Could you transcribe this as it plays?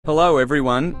Hello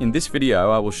everyone, in this video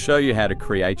I will show you how to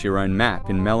create your own map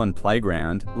in Melon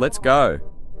Playground. Let's go!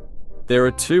 There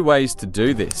are two ways to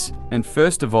do this, and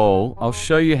first of all, I'll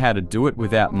show you how to do it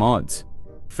without mods.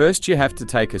 First you have to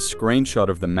take a screenshot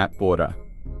of the map border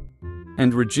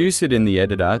and reduce it in the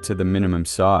editor to the minimum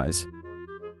size.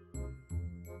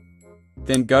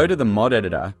 Then go to the mod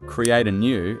editor, create a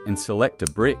new and select a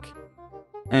brick.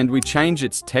 And we change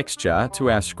its texture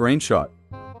to our screenshot.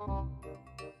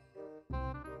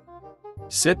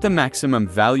 Set the maximum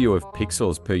value of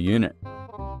pixels per unit.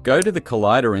 Go to the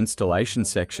collider installation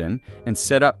section and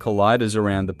set up colliders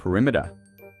around the perimeter.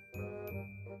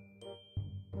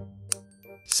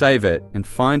 Save it and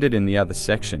find it in the other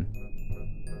section.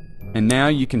 And now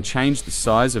you can change the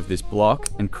size of this block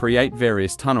and create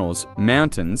various tunnels,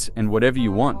 mountains, and whatever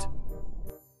you want.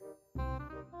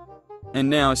 And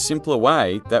now a simpler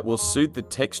way that will suit the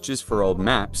textures for old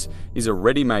maps is a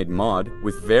ready-made mod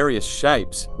with various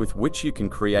shapes with which you can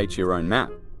create your own map.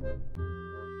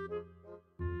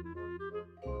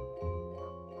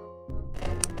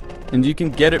 And you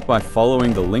can get it by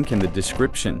following the link in the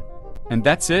description. And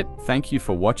that's it, thank you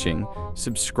for watching,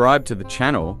 subscribe to the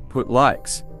channel, put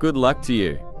likes, good luck to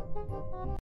you.